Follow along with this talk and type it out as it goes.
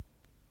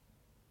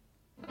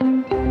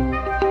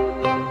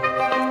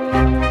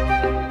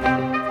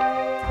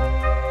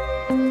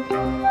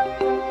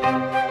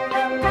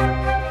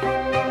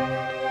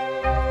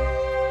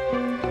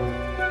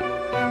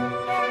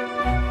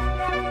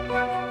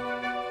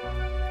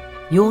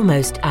Your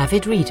Most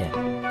Avid Reader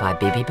by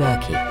Bibi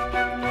Berkey.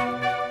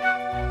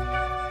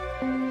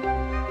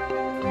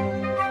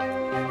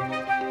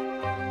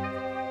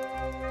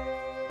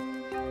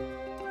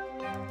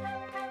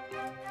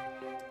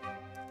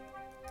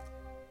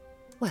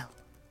 Well,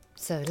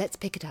 so let's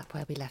pick it up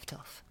where we left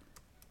off.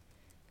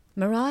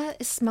 Maria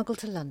is smuggled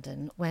to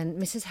London when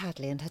Mrs.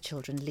 Hadley and her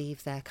children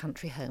leave their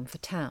country home for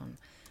town.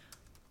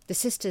 The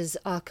sisters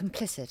are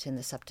complicit in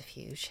the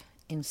subterfuge,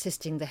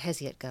 insisting the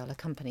Hesiot girl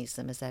accompanies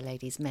them as their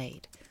lady's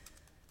maid.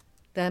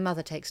 Their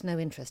mother takes no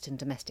interest in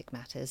domestic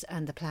matters,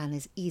 and the plan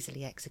is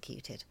easily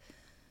executed.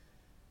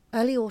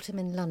 Early autumn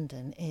in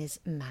London is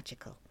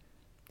magical.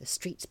 The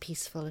streets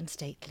peaceful and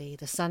stately,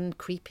 the sun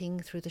creeping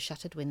through the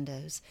shuttered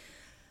windows.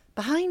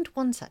 Behind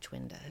one such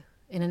window,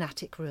 in an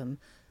attic room,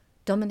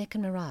 Dominic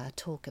and Maria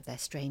talk of their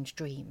strange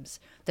dreams,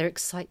 their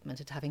excitement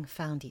at having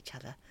found each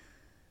other.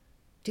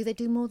 Do they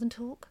do more than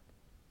talk?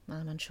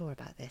 I'm unsure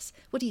about this.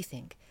 What do you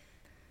think?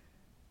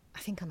 I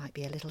think I might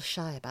be a little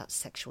shy about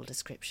sexual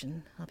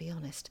description, I'll be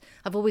honest.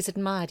 I've always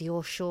admired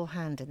your sure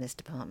hand in this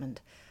department.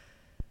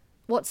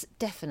 What's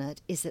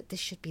definite is that this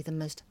should be the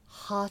most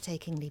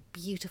heart-achingly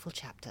beautiful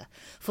chapter,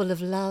 full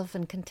of love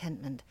and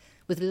contentment,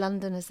 with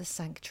London as the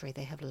sanctuary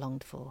they have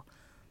longed for.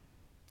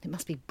 It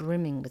must be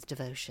brimming with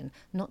devotion,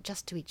 not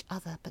just to each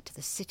other, but to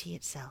the city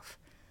itself.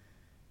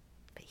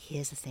 But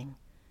here's the thing.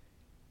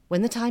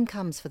 When the time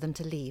comes for them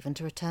to leave and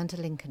to return to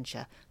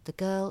Lincolnshire, the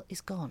girl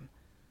is gone.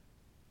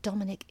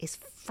 Dominic is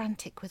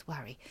frantic with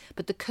worry,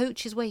 but the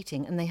coach is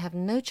waiting and they have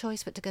no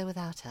choice but to go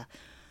without her.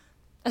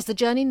 As the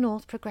journey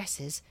north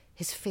progresses,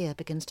 his fear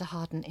begins to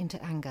harden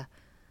into anger.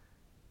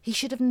 He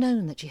should have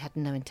known that she had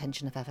no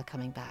intention of ever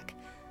coming back.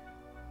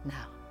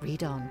 Now,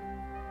 read on.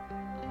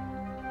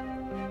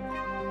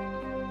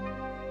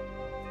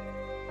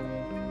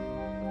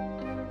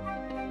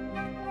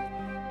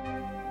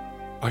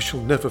 "I shall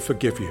never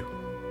forgive you,"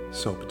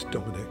 sobbed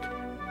Dominic.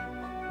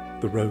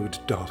 The road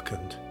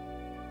darkened.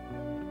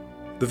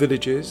 The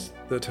villages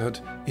that had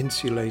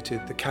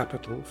insulated the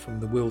capital from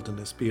the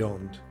wilderness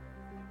beyond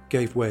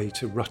gave way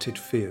to rutted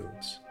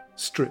fields,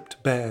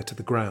 stripped bare to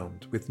the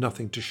ground with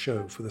nothing to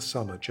show for the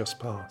summer just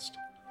past.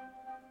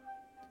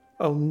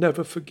 "I'll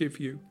never forgive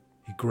you,"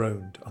 he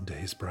groaned under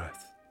his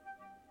breath.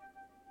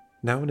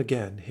 Now and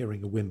again,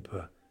 hearing a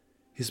whimper,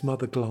 his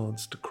mother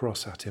glanced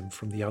across at him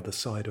from the other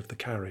side of the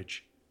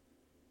carriage.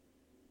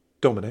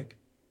 "Dominic?"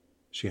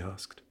 she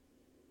asked,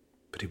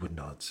 but he wouldn't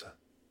answer.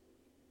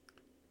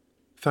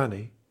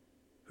 Fanny,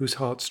 whose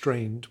heart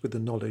strained with the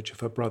knowledge of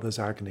her brother's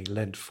agony,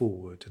 leant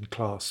forward and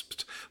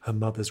clasped her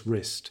mother's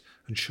wrist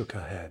and shook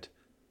her head,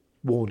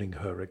 warning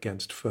her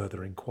against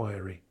further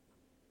inquiry.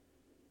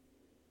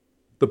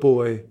 The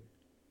boy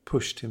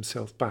pushed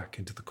himself back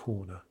into the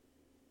corner,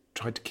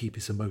 tried to keep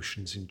his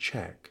emotions in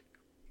check.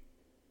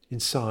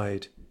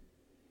 Inside,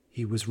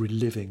 he was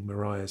reliving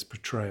Maria's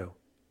betrayal.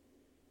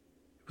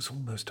 It was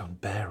almost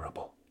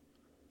unbearable.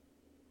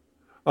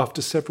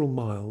 After several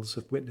miles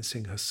of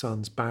witnessing her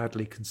son's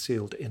badly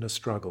concealed inner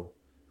struggle,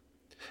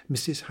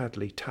 Mrs.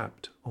 Hadley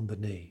tapped on the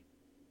knee.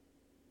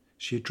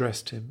 She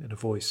addressed him in a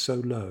voice so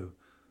low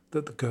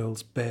that the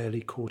girls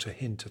barely caught a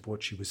hint of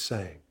what she was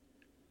saying.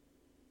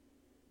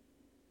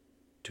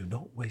 "Do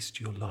not waste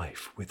your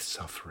life with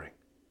suffering,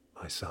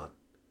 my son.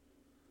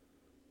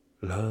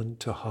 Learn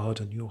to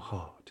harden your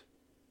heart."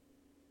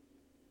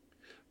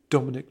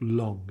 Dominic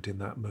longed in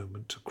that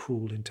moment to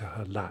crawl into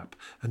her lap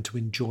and to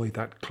enjoy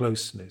that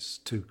closeness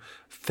to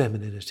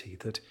femininity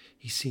that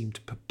he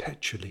seemed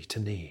perpetually to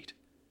need.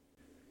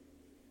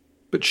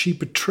 "But she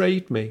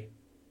betrayed me,"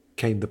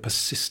 came the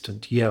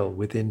persistent yell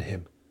within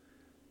him,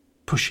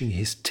 pushing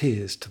his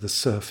tears to the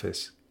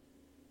surface.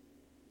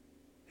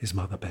 His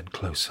mother bent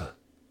closer.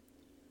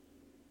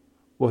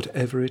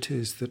 "Whatever it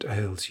is that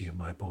ails you,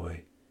 my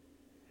boy,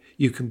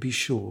 you can be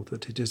sure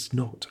that it does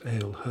not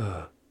ail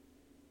her.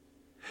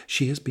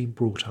 She has been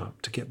brought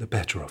up to get the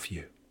better of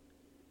you.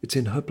 It's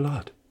in her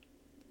blood."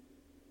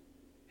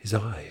 His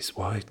eyes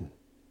widened.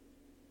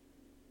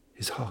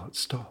 His heart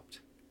stopped.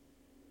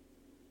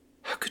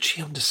 How could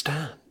she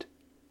understand?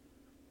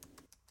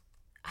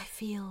 I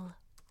feel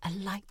a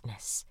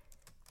lightness.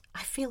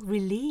 I feel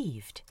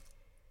relieved.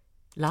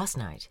 Last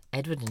night,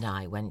 Edward and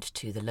I went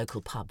to the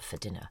local pub for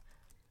dinner,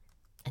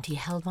 and he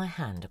held my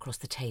hand across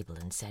the table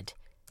and said,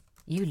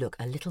 "You look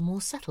a little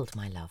more settled,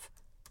 my love.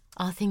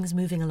 Are things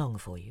moving along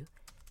for you?"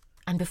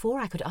 And before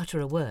I could utter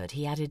a word,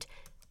 he added,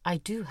 "I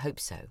do hope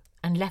so,"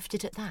 and left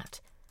it at that.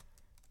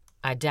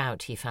 I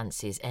doubt he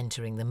fancies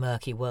entering the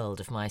murky world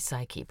of my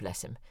psyche,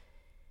 bless him.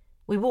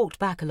 We walked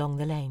back along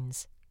the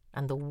lanes,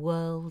 and the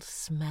world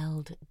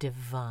smelled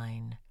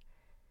divine.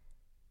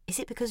 Is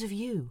it because of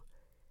you?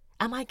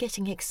 Am I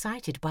getting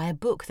excited by a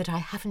book that I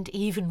haven't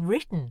even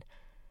written?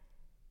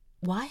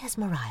 Why has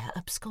Maria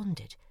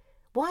absconded?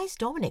 Why is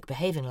Dominic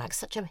behaving like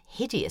such a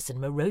hideous and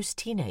morose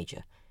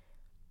teenager?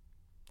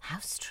 How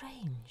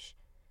strange.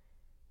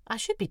 I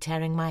should be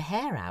tearing my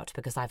hair out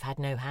because I've had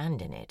no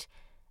hand in it,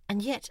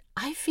 and yet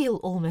I feel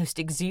almost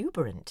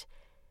exuberant.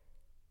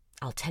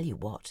 I'll tell you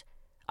what,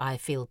 I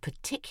feel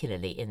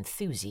particularly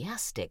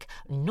enthusiastic,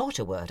 not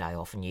a word I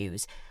often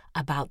use,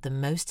 about the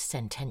most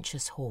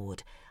sententious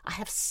horde. I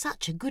have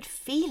such a good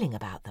feeling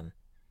about them.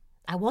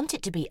 I want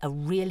it to be a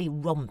really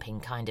romping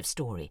kind of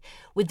story,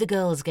 with the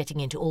girls getting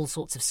into all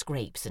sorts of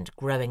scrapes and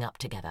growing up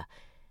together.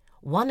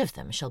 One of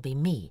them shall be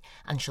me,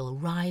 and shall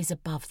rise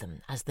above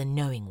them as the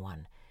knowing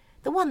one,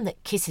 the one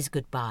that kisses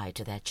goodbye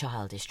to their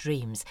childish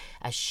dreams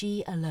as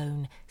she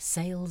alone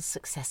sails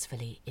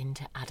successfully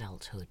into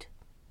adulthood.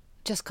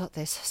 Just got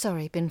this.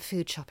 Sorry, been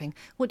food shopping.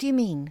 What do you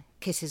mean,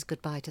 kisses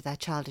goodbye to their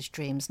childish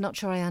dreams? Not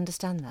sure I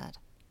understand that.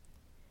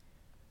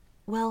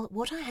 Well,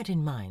 what I had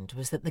in mind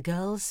was that the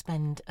girls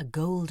spend a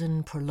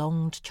golden,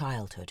 prolonged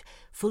childhood,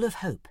 full of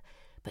hope,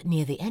 but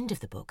near the end of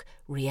the book,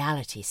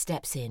 reality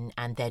steps in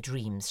and their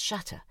dreams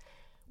shatter.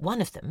 One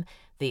of them,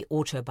 the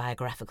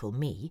autobiographical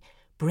me,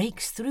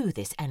 breaks through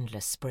this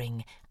endless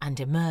spring and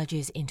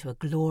emerges into a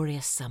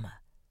glorious summer.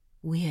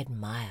 We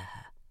admire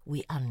her.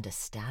 We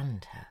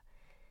understand her.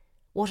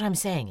 What I'm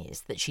saying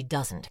is that she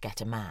doesn't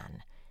get a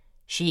man.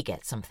 She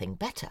gets something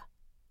better.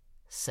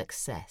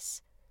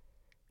 Success.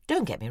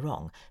 Don't get me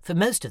wrong, for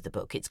most of the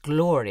book it's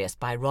glorious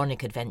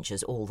Byronic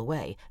adventures all the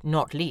way,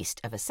 not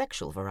least of a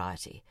sexual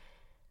variety.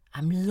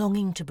 I'm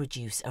longing to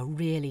produce a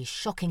really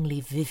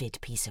shockingly vivid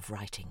piece of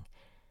writing.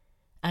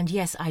 And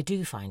yes, I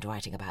do find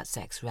writing about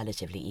sex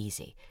relatively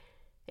easy.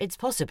 It's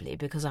possibly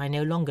because I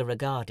no longer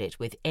regard it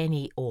with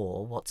any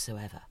awe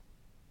whatsoever.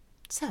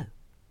 So,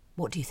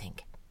 what do you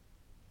think?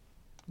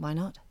 Why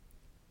not?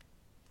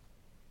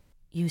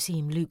 You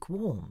seem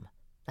lukewarm.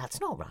 That's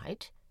not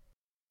right.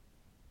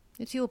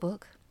 It's your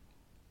book.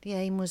 The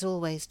aim was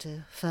always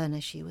to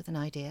furnish you with an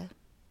idea.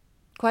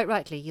 Quite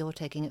rightly, you're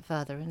taking it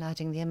further and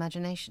adding the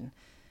imagination,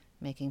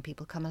 making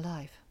people come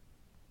alive.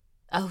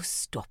 Oh,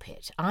 stop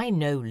it. I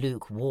know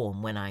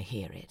lukewarm when I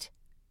hear it.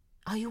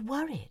 Are you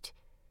worried?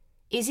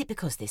 Is it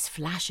because this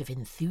flash of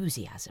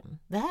enthusiasm,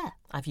 there,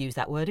 I've used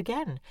that word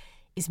again,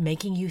 is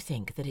making you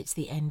think that it's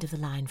the end of the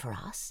line for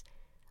us?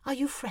 Are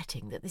you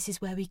fretting that this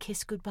is where we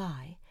kiss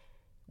goodbye?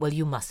 Well,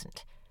 you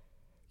mustn't.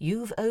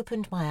 You've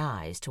opened my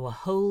eyes to a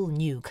whole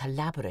new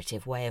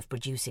collaborative way of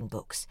producing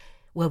books,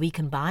 where we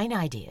combine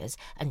ideas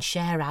and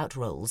share out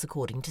roles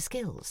according to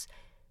skills.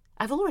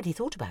 I've already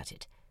thought about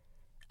it.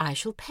 I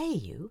shall pay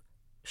you.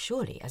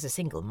 Surely, as a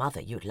single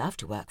mother, you'd love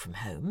to work from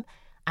home,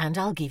 and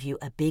I'll give you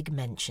a big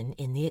mention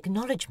in the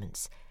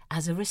acknowledgements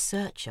as a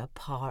researcher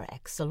par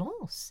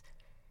excellence.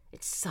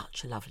 It's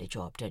such a lovely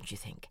job, don't you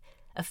think?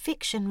 A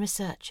fiction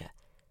researcher.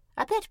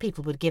 I bet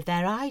people would give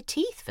their eye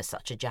teeth for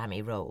such a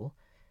jammy role.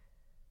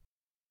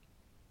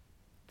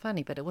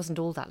 Funny, but it wasn't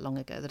all that long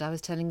ago that I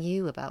was telling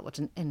you about what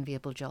an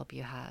enviable job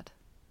you had,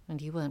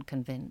 and you weren't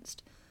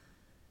convinced.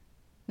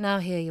 Now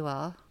here you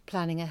are,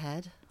 planning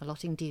ahead,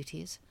 allotting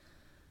duties.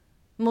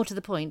 More to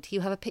the point,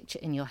 you have a picture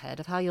in your head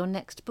of how your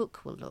next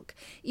book will look,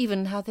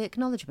 even how the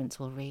acknowledgements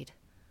will read.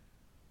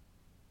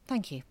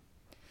 Thank you.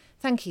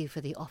 Thank you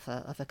for the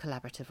offer of a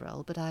collaborative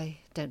role, but I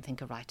don't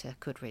think a writer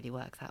could really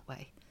work that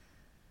way.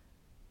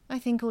 I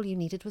think all you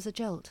needed was a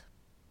jolt.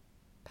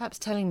 Perhaps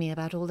telling me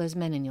about all those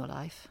men in your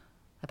life,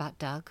 about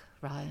Doug,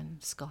 Ryan,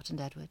 Scott and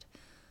Edward,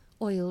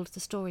 oiled the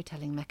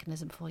storytelling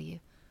mechanism for you.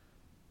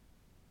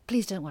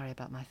 Please don't worry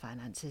about my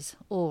finances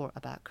or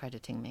about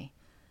crediting me.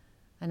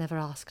 I never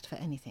asked for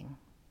anything.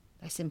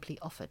 I simply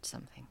offered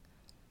something.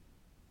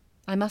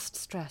 I must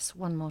stress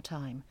one more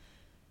time,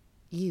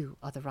 you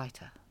are the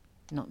writer,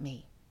 not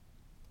me.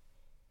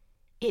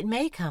 It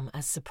may come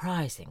as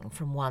surprising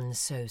from one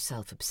so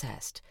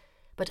self-obsessed,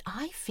 but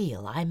I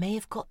feel I may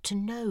have got to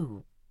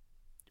know,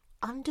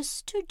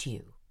 understood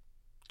you,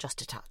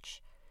 just a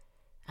touch.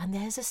 And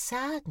there's a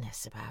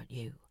sadness about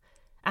you,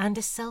 and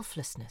a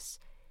selflessness.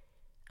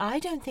 I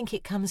don't think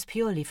it comes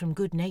purely from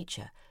good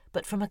nature,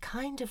 but from a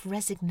kind of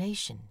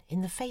resignation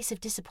in the face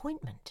of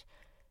disappointment.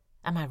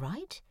 Am I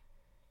right?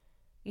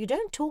 You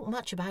don't talk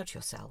much about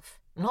yourself,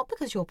 not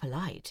because you're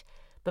polite,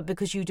 but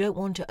because you don't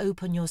want to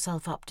open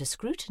yourself up to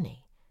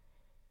scrutiny.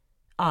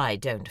 I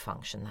don't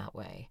function that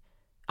way.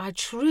 I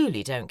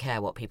truly don't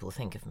care what people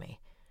think of me.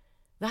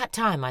 That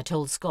time I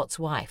told Scott's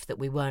wife that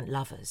we weren't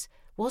lovers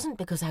wasn't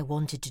because I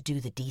wanted to do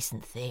the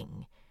decent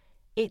thing.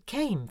 It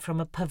came from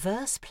a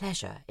perverse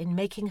pleasure in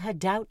making her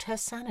doubt her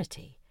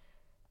sanity.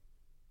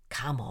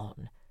 Come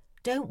on,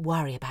 don't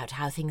worry about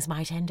how things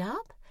might end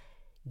up.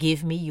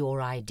 Give me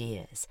your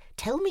ideas.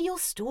 Tell me your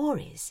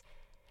stories.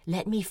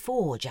 Let me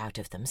forge out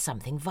of them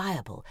something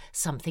viable,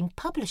 something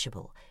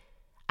publishable,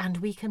 and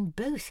we can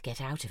both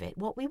get out of it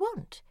what we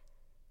want.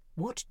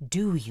 What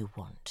do you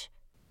want?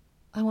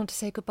 I want to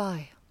say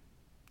goodbye,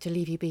 to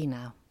leave you be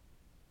now.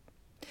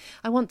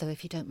 I want, though,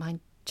 if you don't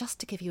mind, just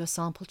to give you a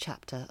sample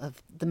chapter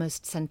of the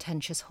most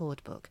sententious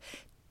horde book,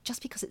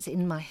 just because it's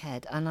in my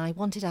head and I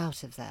want it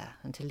out of there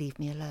and to leave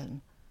me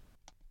alone.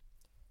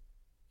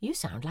 You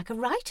sound like a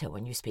writer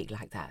when you speak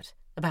like that,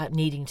 about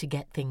needing to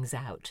get things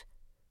out.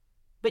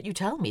 But you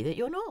tell me that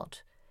you're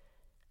not.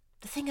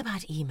 The thing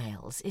about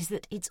emails is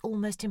that it's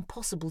almost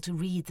impossible to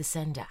read the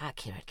sender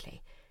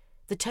accurately.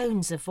 The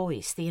tones of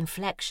voice, the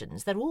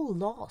inflections, they're all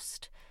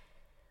lost.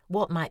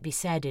 what might be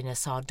said in a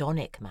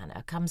sardonic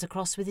manner comes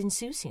across with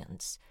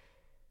insouciance.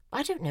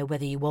 I don't know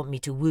whether you want me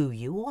to woo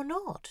you or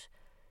not.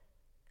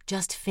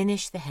 Just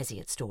finish the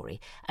Hesiod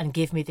story and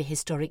give me the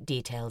historic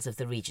details of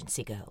the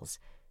Regency girls.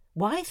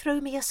 Why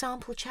throw me a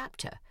sample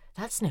chapter?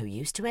 That's no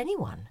use to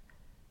anyone.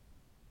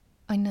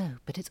 I know,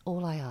 but it's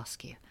all I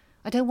ask you.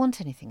 I don't want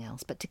anything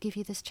else but to give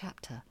you this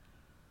chapter.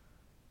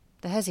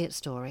 The Hesiod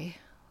story,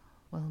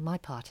 well, my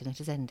part in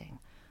it is ending.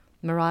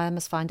 Maria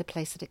must find a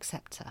place that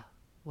accepts her,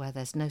 where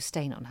there's no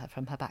stain on her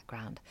from her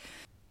background.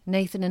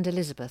 Nathan and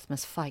Elizabeth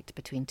must fight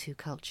between two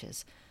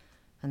cultures,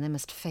 and they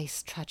must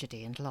face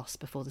tragedy and loss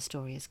before the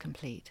story is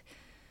complete.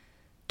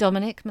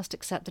 Dominic must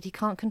accept that he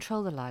can't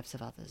control the lives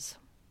of others.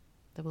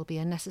 There will be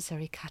a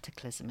necessary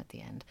cataclysm at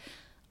the end.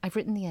 I've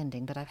written the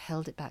ending, but I've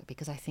held it back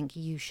because I think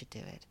you should do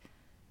it.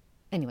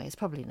 Anyway, it's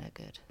probably no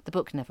good. The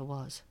book never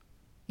was.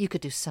 You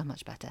could do so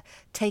much better.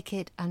 Take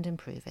it and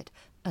improve it.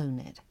 Own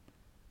it.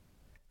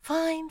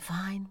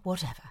 Fine,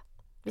 whatever.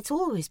 It's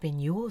always been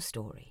your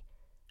story.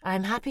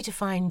 I'm happy to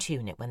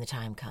fine-tune it when the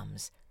time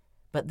comes.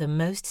 But the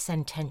most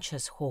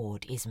sententious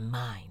horde is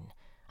mine.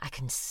 I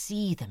can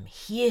see them,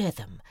 hear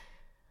them.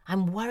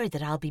 I'm worried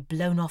that I'll be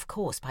blown off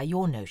course by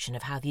your notion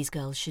of how these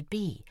girls should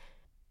be.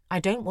 I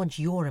don't want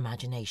your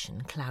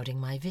imagination clouding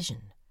my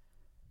vision.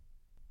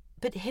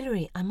 But,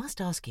 Hilary, I must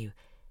ask you,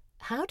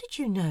 how did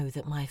you know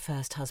that my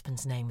first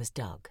husband's name was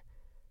Doug?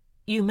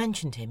 You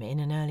mentioned him in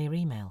an earlier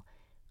email.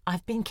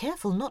 I've been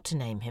careful not to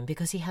name him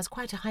because he has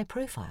quite a high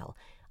profile.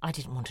 I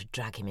didn't want to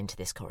drag him into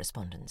this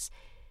correspondence.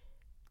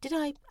 Did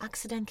I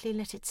accidentally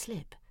let it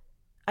slip?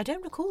 I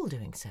don't recall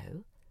doing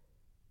so.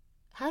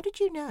 How did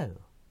you know?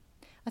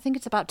 I think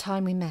it's about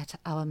time we met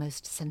our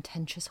most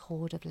sententious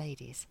horde of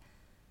ladies.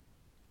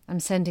 I'm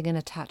sending an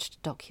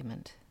attached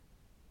document.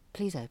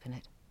 Please open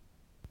it.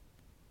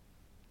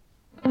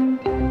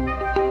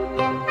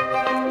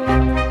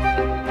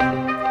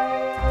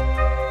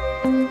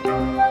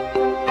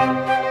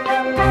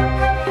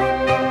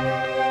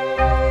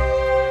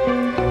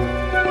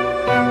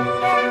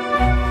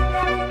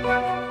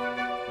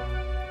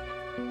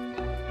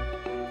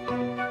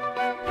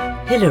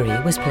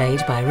 Hilary was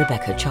played by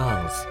Rebecca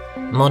Charles,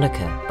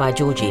 Monica by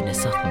Georgina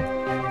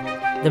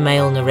Sutton. The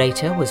male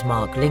narrator was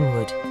Mark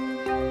Lingwood.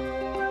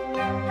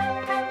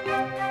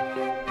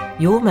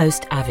 Your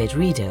Most Avid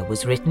Reader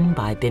was written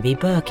by Bibi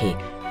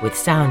Berkey, with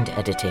sound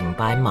editing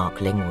by Mark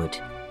Lingwood.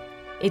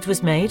 It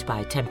was made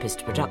by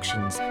Tempest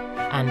Productions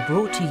and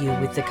brought to you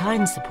with the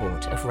kind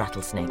support of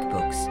Rattlesnake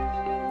Books,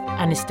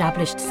 an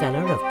established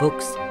seller of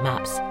books,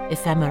 maps,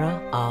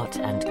 ephemera, art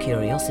and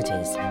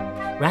curiosities.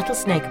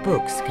 Rattlesnake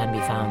Books can be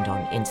found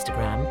on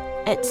Instagram,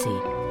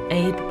 Etsy,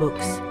 Abe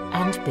Books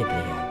and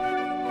Biblio.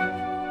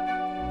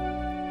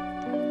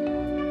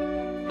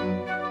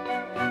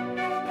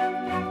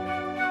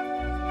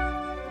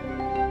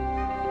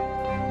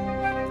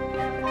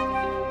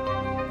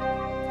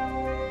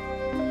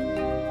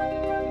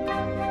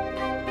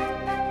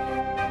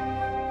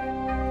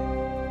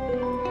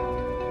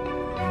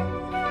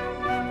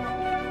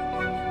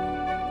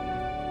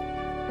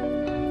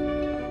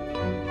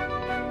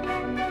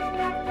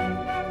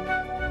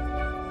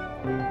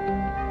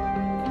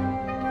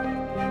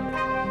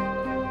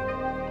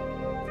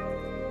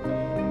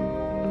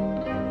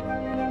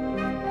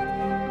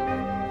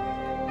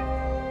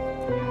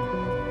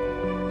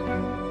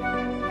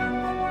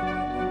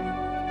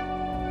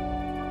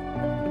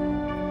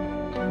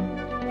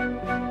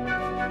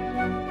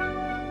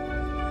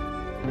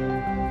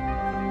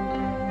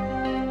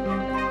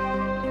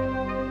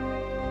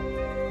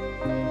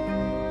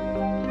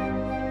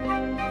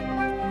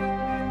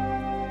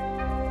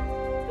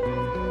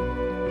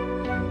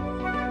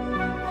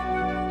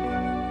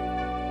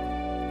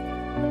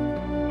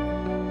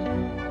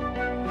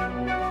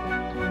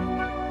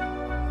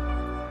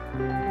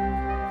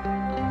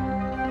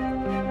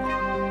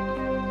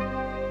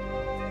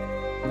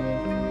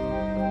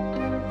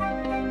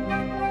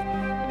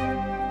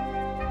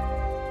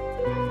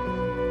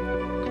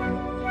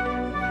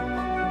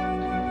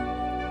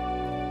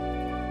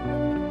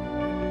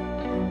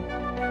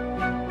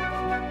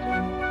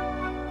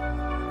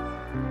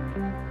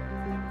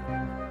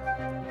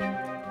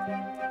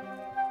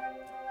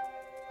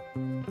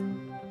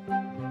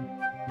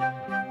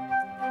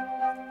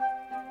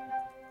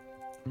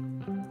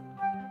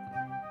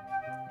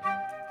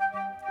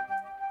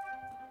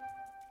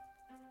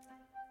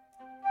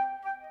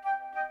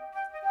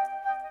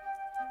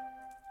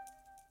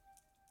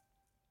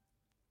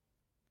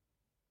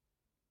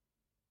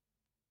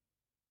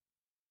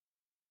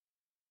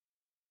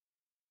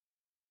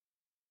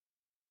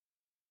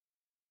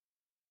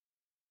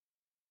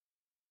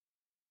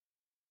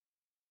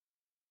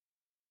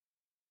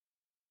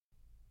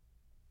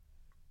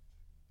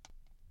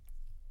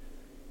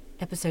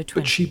 Episode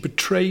 20. But she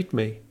betrayed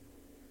me,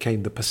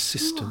 came the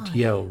persistent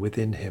yell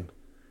within him,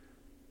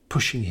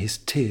 pushing his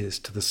tears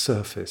to the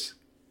surface.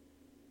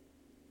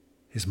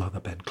 His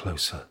mother bent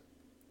closer.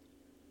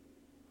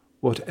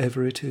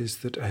 Whatever it is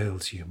that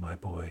ails you, my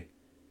boy,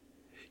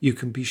 you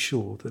can be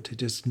sure that it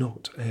does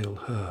not ail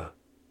her.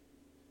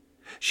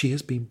 She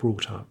has been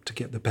brought up to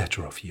get the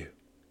better of you.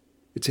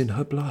 It's in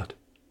her blood.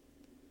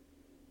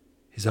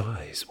 His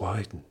eyes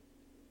widened.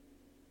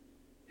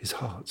 His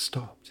heart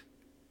stopped.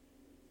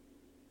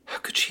 How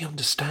could she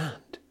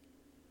understand?